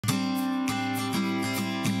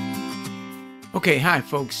Okay, hi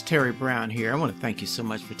folks, Terry Brown here. I want to thank you so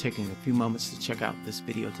much for taking a few moments to check out this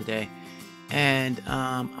video today. And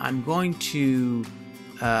I'm going to,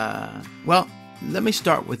 well, let me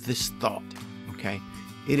start with this thought, okay?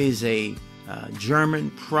 It is a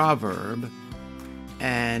German proverb,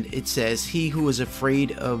 and it says, "He who is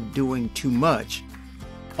afraid of doing too much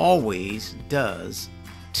always does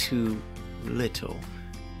too little."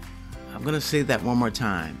 I'm going to say that one more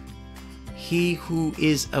time. He who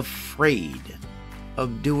is afraid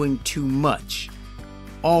of doing too much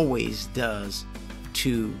always does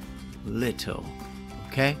too little.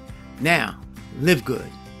 Okay? Now, LiveGood.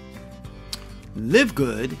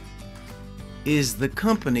 LiveGood is the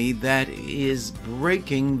company that is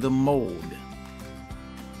breaking the mold.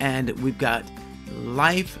 And we've got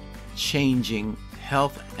life-changing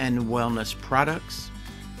health and wellness products.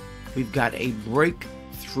 We've got a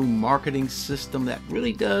breakthrough marketing system that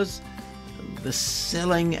really does the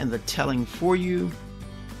selling and the telling for you,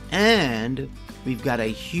 and we've got a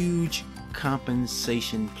huge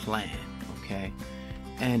compensation plan. Okay,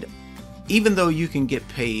 and even though you can get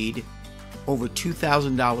paid over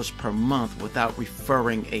 $2,000 per month without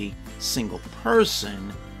referring a single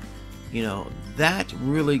person, you know, that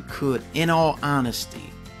really could, in all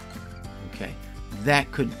honesty, okay,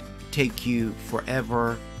 that could take you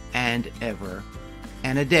forever and ever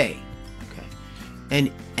and a day.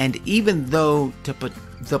 And even though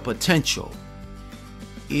the potential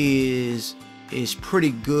is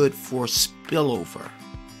pretty good for spillover,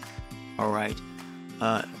 all right,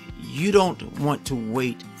 you don't want to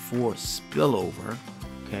wait for spillover,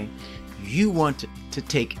 okay? You want to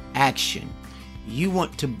take action. You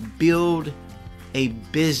want to build a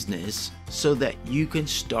business so that you can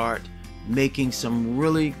start making some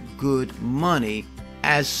really good money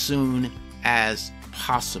as soon as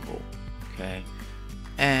possible, okay?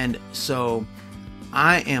 And so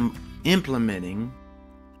I am implementing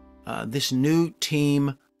this new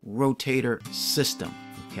team rotator system,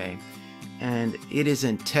 okay? And it is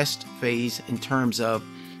in test phase in terms of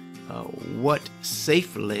what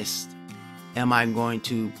safe list am I going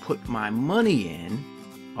to put my money in,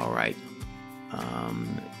 all right,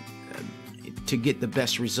 to get the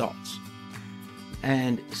best results.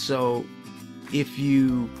 And so if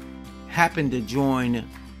you happen to join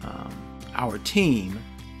our team,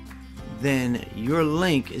 then your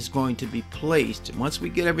link is going to be placed once we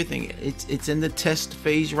get everything. It's in the test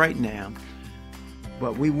phase right now,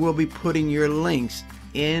 but we will be putting your links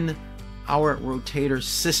in our rotator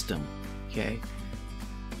system, okay?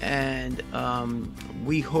 And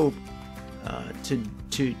we hope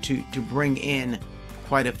to bring in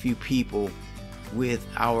quite a few people with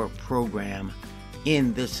our program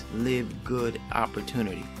in this LiveGood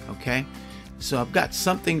opportunity, okay? So I've got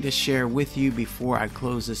something to share with you before I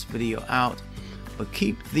close this video out, but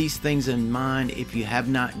keep these things in mind if you have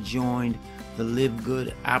not joined the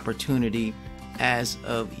LiveGood opportunity as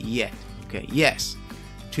of yet. Okay, yes,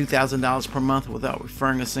 $2,000 per month without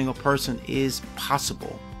referring a single person is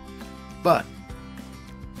possible, but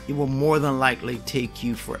it will more than likely take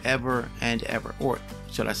you forever and ever, or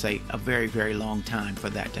should I say a very, very long time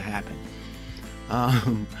for that to happen.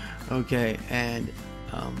 Okay, and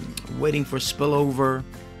waiting for spillover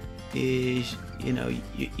is, you know,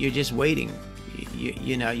 you're just waiting.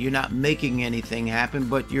 You know, you're not making anything happen,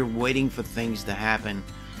 but you're waiting for things to happen.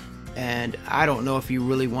 And I don't know if you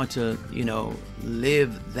really want to, you know,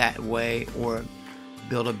 live that way or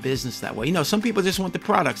build a business that way. You know, some people just want the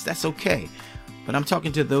products. That's okay. But I'm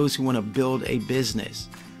talking to those who want to build a business.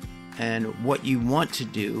 And what you want to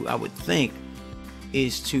do, I would think,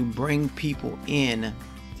 is to bring people in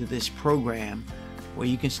to this program where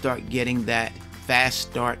you can start getting that fast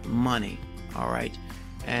start money, all right?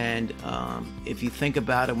 And if you think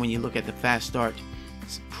about it, when you look at the fast start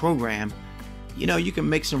program, you know, you can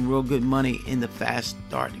make some real good money in the fast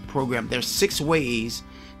start program. There's 6 ways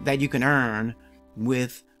that you can earn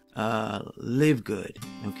with LiveGood,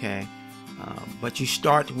 okay? But you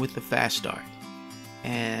start with the fast start,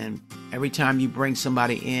 and every time you bring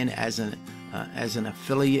somebody in as an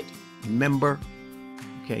affiliate member,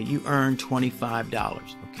 okay, you earn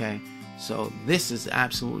 $25, okay? So this is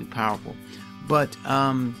absolutely powerful. But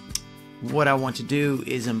what I want to do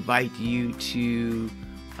is invite you to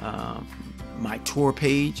my tour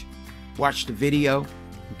page, watch the video,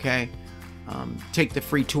 okay? Take the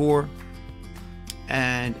free tour,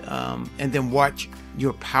 and then watch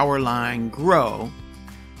your Powerline grow,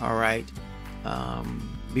 all right,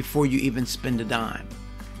 before you even spend a dime.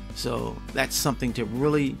 So that's something to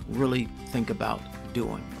really, really think about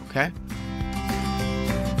doing, okay?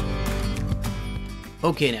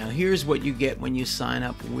 Okay, now here's what you get when you sign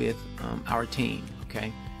up with our team,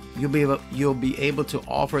 okay? you'll be able to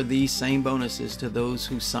offer these same bonuses to those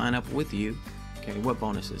who sign up with you. Okay, what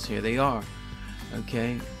bonuses? Here they are.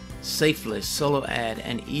 Okay, safe list, solo ad,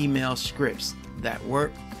 and email scripts that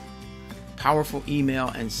work. Powerful email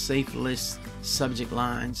and safe list subject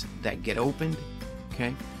lines that get opened.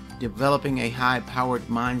 Okay, developing a high-powered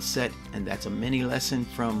mindset, and that's a mini lesson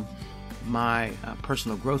from my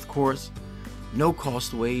personal growth course. No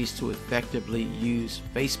cost ways to effectively use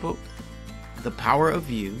Facebook. The Power of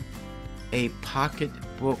You, a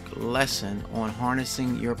pocketbook lesson on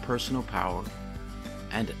harnessing your personal power,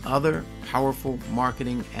 and other powerful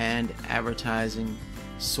marketing and advertising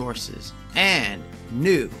sources. And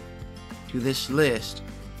new to this list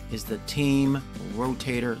is the Team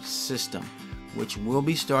Rotator system, which will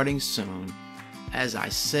be starting soon. As I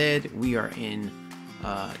said, we are in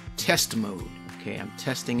test mode. Okay, I'm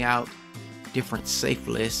testing out different safe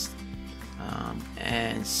lists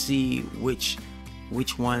and see which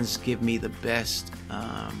ones give me the best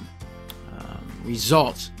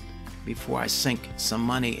results before I sink some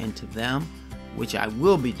money into them, which I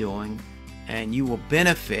will be doing, and you will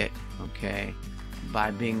benefit, okay, by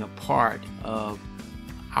being a part of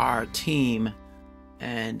our team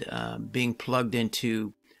and being plugged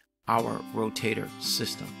into our Rotator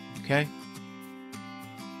system.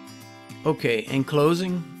 Okay, in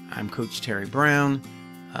closing, I'm Coach Terry Brown.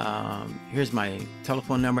 Here's my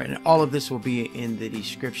telephone number, and all of this will be in the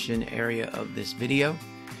description area of this video.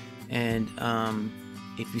 And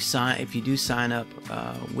if you do sign up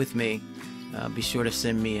with me, be sure to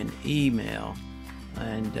send me an email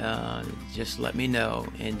and just let me know,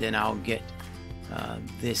 and then I'll get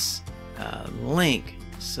this link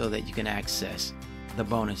so that you can access the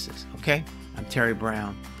bonuses. Okay, I'm Terry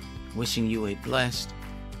Brown, wishing you a blessed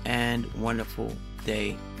and wonderful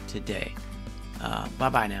day today. Bye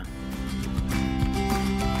bye now.